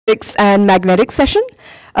Physics and Magnetics session.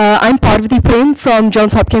 I'm Parvati Prem from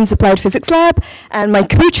Johns Hopkins Applied Physics Lab, and my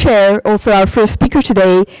co-chair, also our first speaker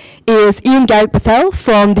today, is Ian Garrick-Bethell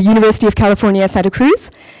from the University of California, Santa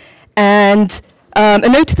Cruz. And a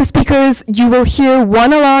note to the speakers, you will hear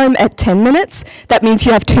one alarm at 10 minutes. That means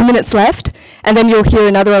you have 2 minutes left, and then you'll hear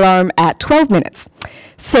another alarm at 12 minutes.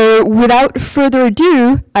 So without further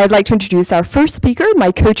ado, I'd like to introduce our first speaker,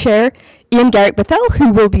 my co-chair, Ian Garrick-Bethell,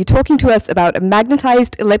 who will be talking to us about a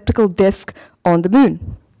magnetized elliptical disk on the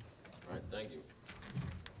moon. All right, thank you.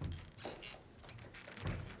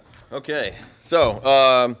 Okay, so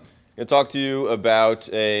I'm going to talk to you about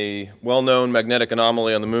a well-known magnetic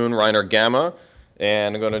anomaly on the moon, Reiner Gamma,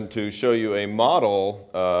 and I'm going to show you a model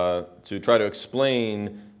to try to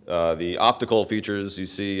explain the optical features you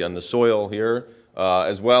see on the soil here,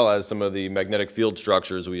 as well as some of the magnetic field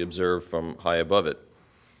structures we observe from high above it.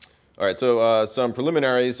 All right, so some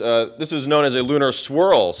preliminaries. This is known as a lunar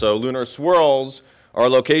swirl. So lunar swirls are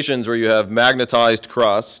locations where you have magnetized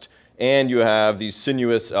crust and you have these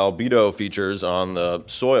sinuous albedo features on the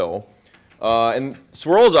soil. And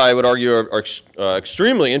swirls, I would argue, are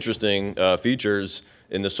extremely interesting features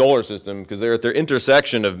in the solar system because they're at their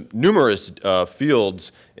intersection of numerous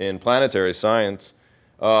fields in planetary science.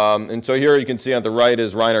 And so here you can see on the right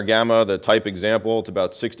is Reiner Gamma, the type example. It's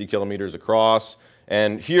about 60 kilometers across.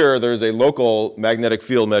 And here there's a local magnetic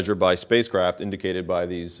field measured by spacecraft indicated by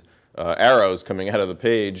these arrows coming out of the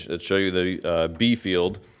page that show you the B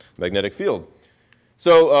field, magnetic field.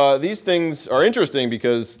 So these things are interesting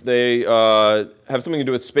because they have something to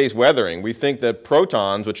do with space weathering. We think that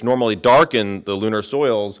protons, which normally darken the lunar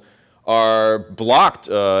soils, are blocked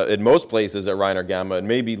in most places at Reiner Gamma and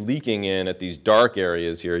may be leaking in at these dark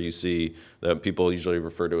areas here you see that people usually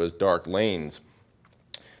refer to as dark lanes.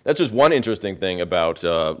 That's just one interesting thing about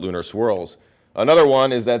lunar swirls. Another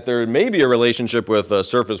one is that there may be a relationship with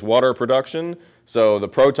surface water production. So the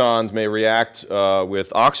protons may react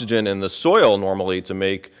with oxygen in the soil normally to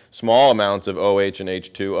make small amounts of OH and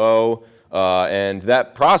H2O. And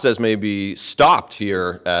that process may be stopped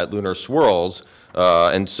here at lunar swirls.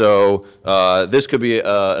 And so this could be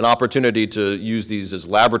an opportunity to use these as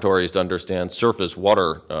laboratories to understand surface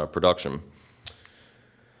water production.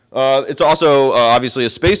 It's also obviously a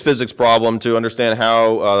space physics problem to understand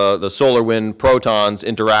how the solar wind protons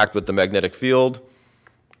interact with the magnetic field.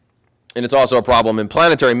 And it's also a problem in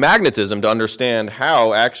planetary magnetism to understand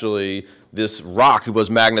how actually this rock was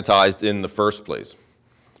magnetized in the first place.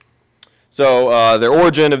 So the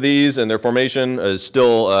origin of these and their formation is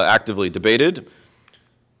still actively debated.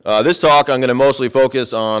 This talk I'm going to mostly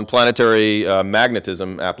focus on planetary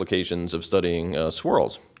magnetism applications of studying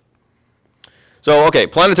swirls. So, okay,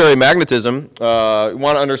 planetary magnetism, we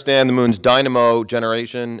want to understand the moon's dynamo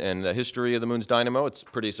generation and the history of the moon's dynamo. It's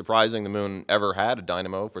pretty surprising the moon ever had a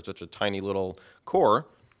dynamo for such a tiny little core.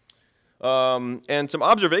 And some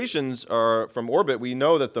observations are from orbit. We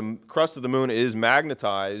know that the crust of the moon is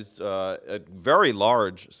magnetized at very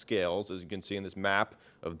large scales, as you can see in this map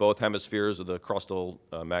of both hemispheres of the crustal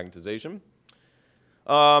magnetization.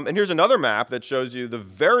 And here's another map that shows you the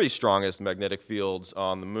very strongest magnetic fields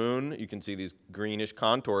on the moon. You can see these greenish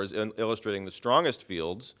contours illustrating the strongest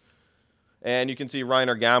fields. And you can see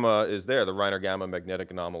Reiner Gamma is there, the Reiner Gamma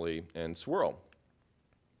magnetic anomaly and swirl.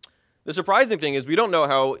 The surprising thing is we don't know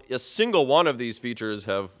how a single one of these features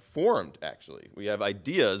have formed, actually. We have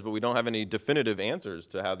ideas, but we don't have any definitive answers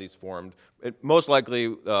to how these formed. It most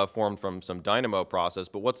likely formed from some dynamo process,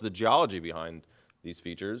 but what's the geology behind these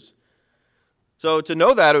features? So to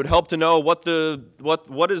know that, it would help to know what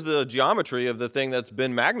is the geometry of the thing that's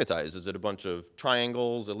been magnetized. Is it a bunch of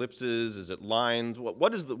triangles, ellipses? Is it lines?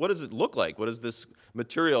 What does it look like? What is this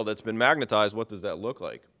material that's been magnetized? What does that look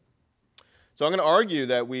like? So I'm going to argue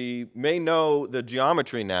that we may know the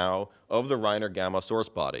geometry now of the Reiner Gamma source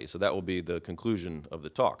body. So that will be the conclusion of the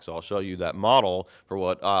talk. So I'll show you that model for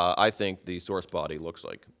what I think the source body looks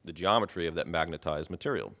like, the geometry of that magnetized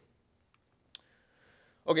material.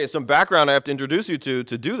 Okay, some background I have to introduce you to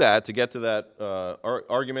do that, to get to that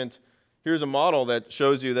argument. Here's a model that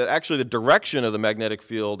shows you that actually the direction of the magnetic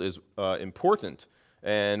field is important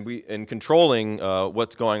in controlling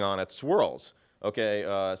what's going on at swirls. Okay,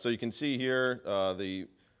 so you can see here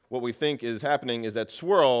what we think is happening is that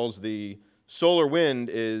swirls, the solar wind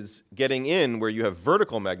is getting in where you have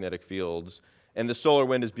vertical magnetic fields, and the solar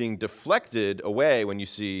wind is being deflected away when you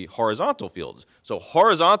see horizontal fields. So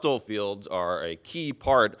horizontal fields are a key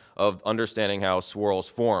part of understanding how swirls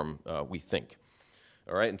form, we think.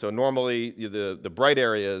 All right, and so normally the bright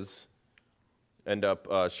areas end up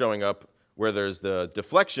showing up where there's the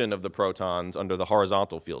deflection of the protons under the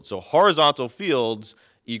horizontal field. So horizontal fields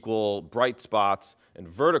equal bright spots, and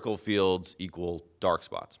vertical fields equal dark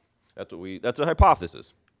spots. That's a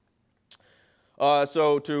hypothesis.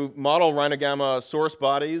 So to model Reiner-Gamma source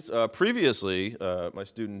bodies, previously, my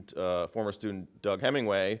student, former student Doug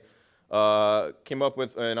Hemingway, came up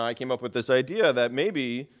with this idea that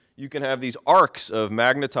maybe you can have these arcs of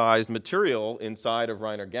magnetized material inside of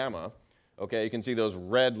Reiner-Gamma. Okay, you can see those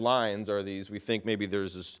red lines are these. We think maybe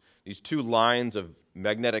there's these two lines of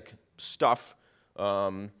magnetic stuff.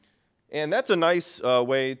 And that's a nice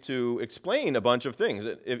way to explain a bunch of things.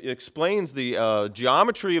 It explains the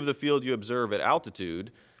geometry of the field you observe at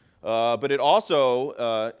altitude, but it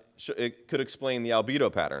also it could explain the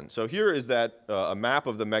albedo pattern. So here is that a map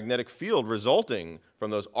of the magnetic field resulting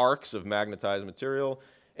from those arcs of magnetized material.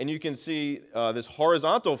 And you can see this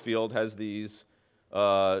horizontal field has these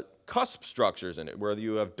cusp structures in it, where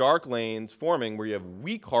you have dark lanes forming where you have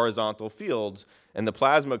weak horizontal fields, and the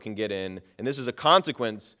plasma can get in. And this is a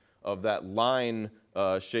consequence of that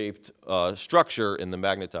line-shaped structure in the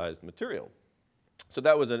magnetized material. So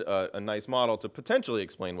that was a nice model to potentially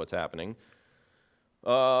explain what's happening.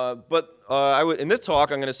 In this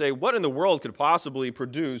talk, I'm going to say, what in the world could possibly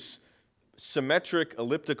produce symmetric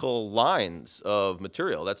elliptical lines of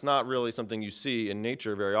material? That's not really something you see in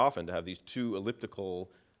nature very often, to have these two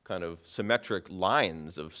elliptical kind of symmetric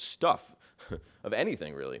lines of stuff, of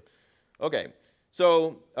anything really. Okay.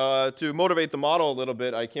 So to motivate the model a little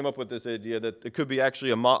bit, I came up with this idea that it could be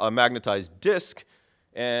actually a magnetized disk.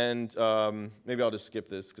 And maybe I'll just skip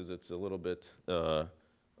this because it's a little bit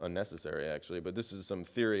unnecessary, actually. But this is some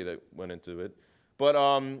theory that went into it. But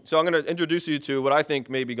so I'm going to introduce you to what I think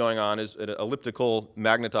may be going on is an elliptical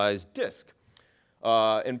magnetized disk.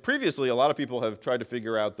 And previously, a lot of people have tried to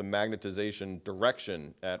figure out the magnetization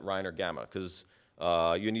direction at Reiner-Gamma, because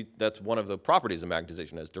that's one of the properties of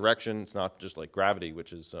magnetization, as direction. It's not just like gravity,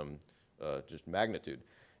 which is just magnitude.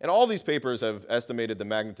 And all these papers have estimated the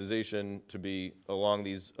magnetization to be along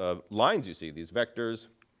these lines you see, these vectors.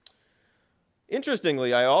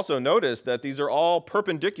 Interestingly, I also noticed that these are all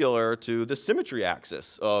perpendicular to the symmetry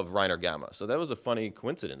axis of Reiner-Gamma. So that was a funny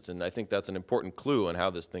coincidence, and I think that's an important clue on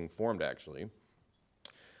how this thing formed, actually.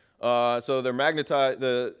 So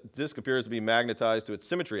the disk appears to be magnetized to its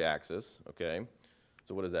symmetry axis. Okay.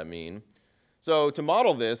 So what does that mean? So to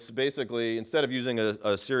model this, basically, instead of using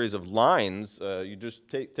a series of lines, you just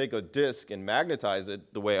take a disk and magnetize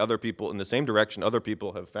it the way other people, in the same direction other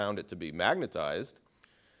people have found it to be magnetized.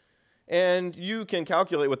 And you can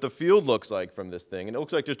calculate what the field looks like from this thing. And it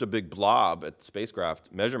looks like just a big blob at spacecraft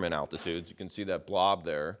measurement altitudes. You can see that blob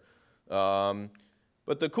there.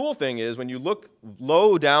 But the cool thing is, when you look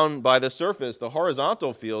low down by the surface, the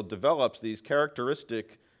horizontal field develops these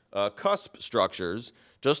characteristic cusp structures,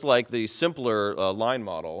 just like the simpler line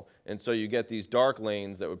model. And so you get these dark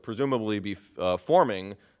lanes that would presumably be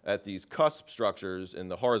forming at these cusp structures in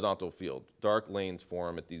the horizontal field. Dark lanes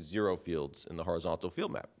form at these zero fields in the horizontal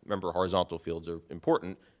field map. Remember, horizontal fields are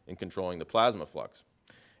important in controlling the plasma flux.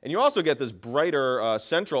 And you also get this brighter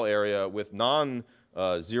central area with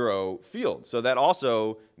non-zero fields. So that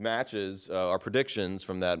also matches our predictions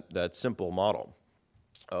from that simple model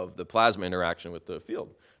of the plasma interaction with the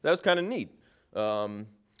field. That was kind of neat.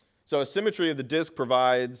 So a symmetry of the disk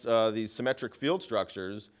provides these symmetric field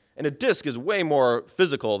structures. And a disk is way more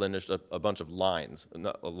physical than just a bunch of lines,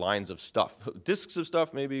 lines of stuff. Disks of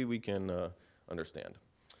stuff, maybe we can understand.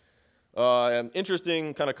 An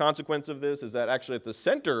interesting kind of consequence of this is that actually at the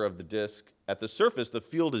center of the disk, at the surface, the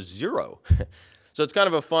field is zero. So it's kind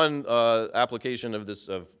of a fun application of this,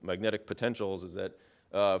 of magnetic potentials, is that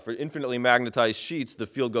for infinitely magnetized sheets, the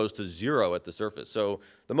field goes to zero at the surface. So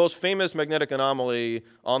the most famous magnetic anomaly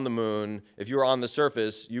on the moon, if you were on the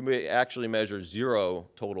surface, you may actually measure zero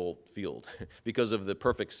total field because of the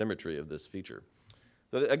perfect symmetry of this feature.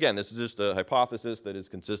 So again, this is just a hypothesis that is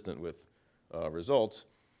consistent with results.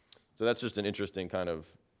 So that's just an interesting kind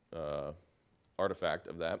of artifact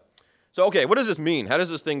of that. So okay, what does this mean? How does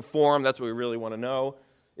this thing form? That's what we really want to know.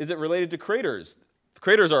 Is it related to craters? If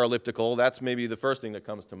craters are elliptical, that's maybe the first thing that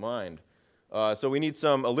comes to mind. So we need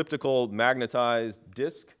some elliptical magnetized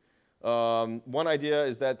disk. One idea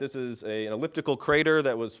is that this is an elliptical crater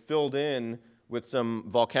that was filled in with some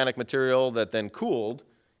volcanic material that then cooled.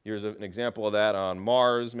 Here's an example of that on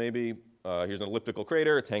Mars, maybe. Here's an elliptical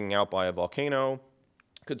crater. It's hanging out by a volcano.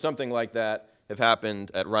 Could something like that have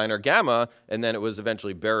happened at Reiner-Gamma, and then it was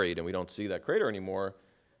eventually buried, and we don't see that crater anymore?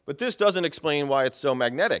 But this doesn't explain why it's so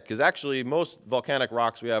magnetic, because actually most volcanic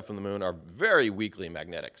rocks we have from the moon are very weakly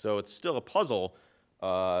magnetic. So it's still a puzzle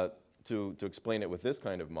to explain it with this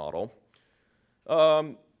kind of model.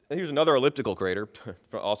 Here's another elliptical crater,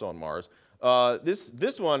 also on Mars.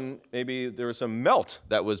 This one, maybe there was some melt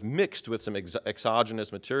that was mixed with some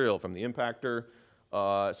exogenous material from the impactor.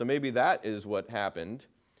 So maybe that is what happened.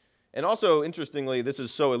 And also, interestingly, this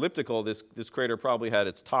is so elliptical, this crater probably had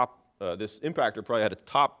its top, this impactor probably had its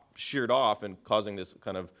top sheared off and causing this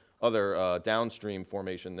kind of other downstream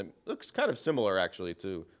formation that looks kind of similar, actually,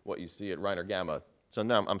 to what you see at Reiner Gamma. So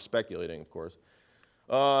now I'm speculating, of course.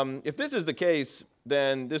 If this is the case,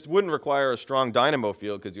 then this wouldn't require a strong dynamo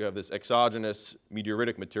field because you have this exogenous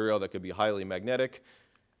meteoritic material that could be highly magnetic.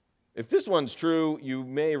 If this one's true, you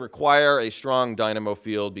may require a strong dynamo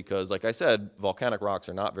field because, like I said, volcanic rocks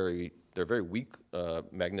are not they're very weak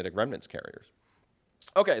magnetic remnants carriers.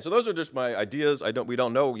 Okay, so those are just my ideas. We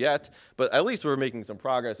don't know yet, but at least we're making some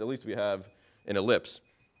progress. At least we have an ellipse.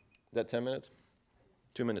 Is that 10 minutes?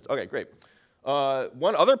 2 minutes. Okay, great.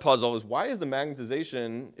 One other puzzle is why is the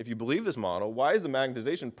magnetization, if you believe this model, why is the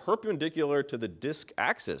magnetization perpendicular to the disk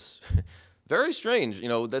axis? Very strange, you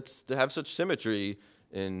know, that's to have such symmetry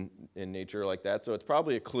in nature like that, so it's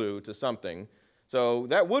probably a clue to something. So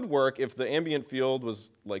that would work if the ambient field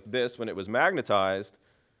was like this when it was magnetized.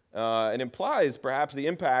 It implies perhaps the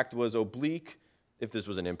impact was oblique, if this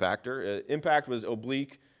was an impactor. Impact was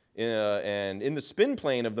oblique and in the spin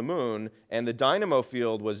plane of the moon, and the dynamo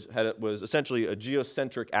field was essentially a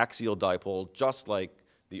geocentric axial dipole, just like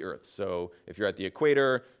the Earth. So if you're at the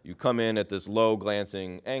equator, you come in at this low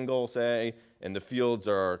glancing angle, say, and the fields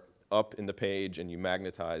are up in the page, and you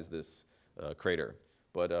magnetize this crater.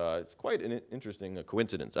 But it's quite an interesting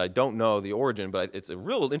coincidence. I don't know the origin, but it's a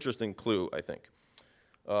real interesting clue, I think.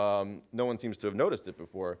 No one seems to have noticed it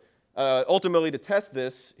before. Ultimately, to test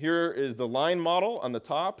this, here is the line model on the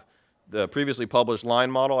top, the previously published line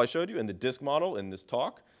model I showed you, and the disk model in this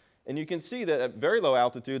talk. And you can see that at very low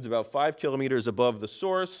altitudes, about 5 kilometers above the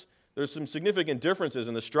source, there's some significant differences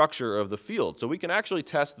in the structure of the field. So we can actually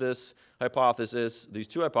test this hypothesis, these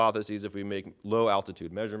two hypotheses, if we make low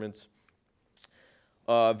altitude measurements.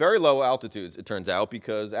 Very low altitudes, it turns out,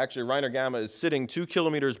 because actually Reiner Gamma is sitting 2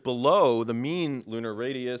 kilometers below the mean lunar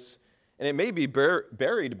radius, and it may be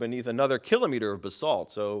buried beneath another kilometer of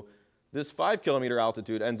basalt. So this 5 kilometer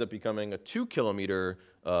altitude ends up becoming a 2 kilometer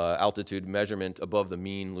altitude measurement above the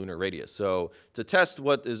mean lunar radius. So to test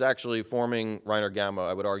what is actually forming Reiner Gamma,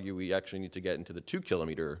 I would argue we actually need to get into the 2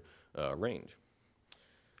 kilometer range.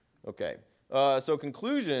 Okay, so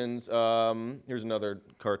conclusions, here's another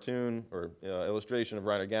cartoon or illustration of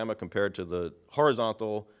Reiner Gamma compared to the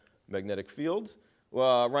horizontal magnetic fields.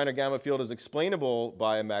 Well, Reiner Gamma field is explainable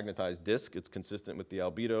by a magnetized disk. It's consistent with the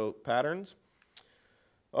albedo patterns.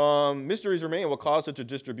 Mysteries remain. What caused such a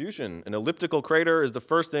distribution? An elliptical crater is the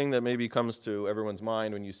first thing that maybe comes to everyone's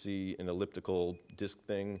mind when you see an elliptical disk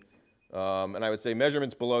thing. And I would say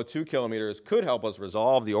measurements below 2 kilometers could help us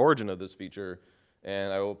resolve the origin of this feature.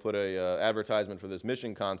 And I will put an advertisement for this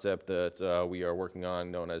mission concept that we are working on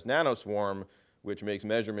known as nanoswarm, which makes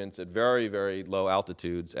measurements at very, very low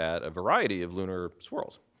altitudes at a variety of lunar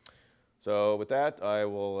swirls. So with that, I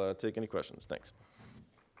will take any questions. Thanks.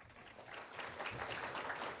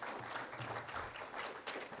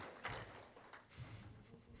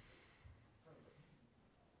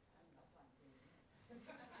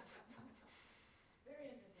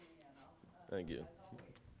 Thank you.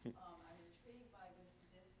 I'm intrigued by this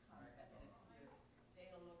disk concept, and your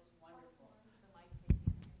data looks wonderful.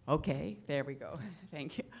 Okay, there we go.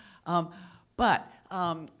 Thank you.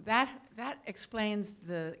 That explains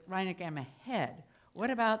the Reiner Gamma head.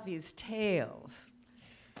 What about these tails?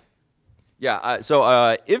 Yeah,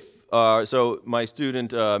 so my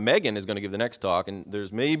student Megan is going to give the next talk, and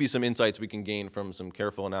there's maybe some insights we can gain from some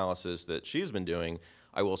careful analysis that she's been doing.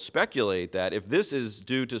 I will speculate that if this is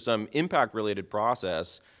due to some impact-related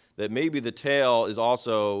process, that maybe the tail is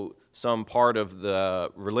also some part of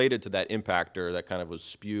the related to that impactor that kind of was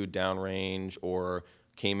spewed downrange or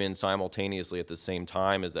came in simultaneously at the same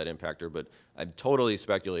time as that impactor. But I'm totally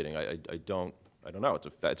speculating. I don't know.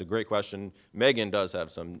 It's a great question. Megan does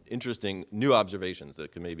have some interesting new observations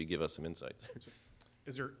that could maybe give us some insights.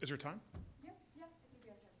 Is there time? Yeah, I think we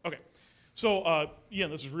have time. Okay. So, yeah,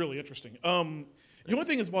 this is really interesting. The only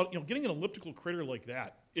thing is about getting an elliptical crater like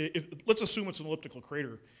that. Let's assume it's an elliptical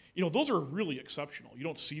crater. Those are really exceptional. You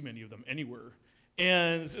don't see many of them anywhere,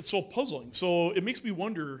 and it's so puzzling. So it makes me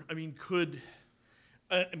wonder.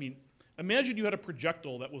 Imagine you had a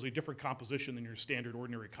projectile that was a different composition than your standard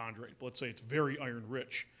ordinary chondrite. Let's say it's very iron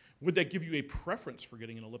rich. would that give you a preference for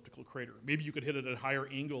getting an elliptical crater? Maybe you could hit it at a higher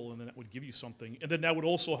angle, and then that would give you something, and then that would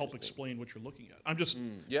also help explain what you're looking at. I'm just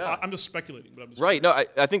speculating, but I'm just Right. No,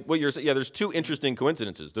 I think what you're saying. Yeah, there's two interesting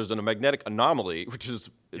coincidences. There's a magnetic anomaly, which is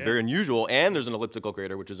very unusual, and there's an elliptical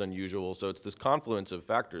crater, which is unusual. So it's this confluence of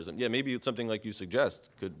factors, and yeah, maybe it's something like you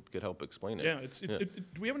suggest could help explain it. Yeah.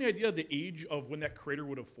 Do we have any idea of the age of when that crater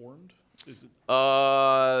would have formed? Is it?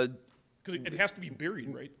 Because it has to be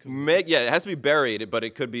buried, right? Yeah, it has to be buried, but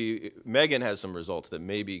it could be. Megan has some results that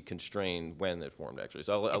maybe constrain when it formed, actually.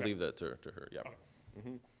 So I'll leave that to her. Yeah.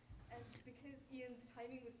 And because Ian's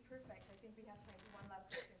timing was perfect, I think we have time for one last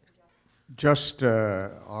question for John. Just,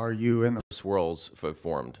 are you in the... Swirls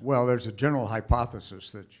formed. Well, there's a general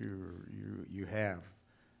hypothesis that you have,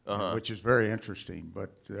 which is very interesting,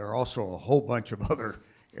 but there are also a whole bunch of other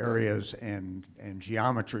areas and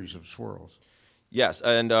geometries of swirls. Yes,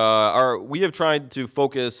 and we have tried to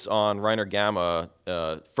focus on Reiner gamma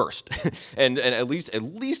first, and at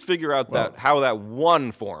least figure out how that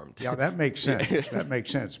one formed. Yeah, that makes sense. That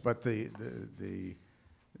makes sense. But the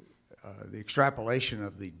extrapolation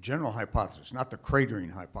of the general hypothesis, not the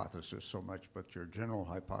cratering hypothesis so much, but your general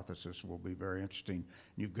hypothesis will be very interesting.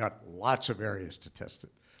 You've got lots of areas to test it.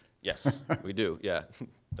 Yes, we do. Yeah,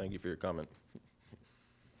 thank you for your comment.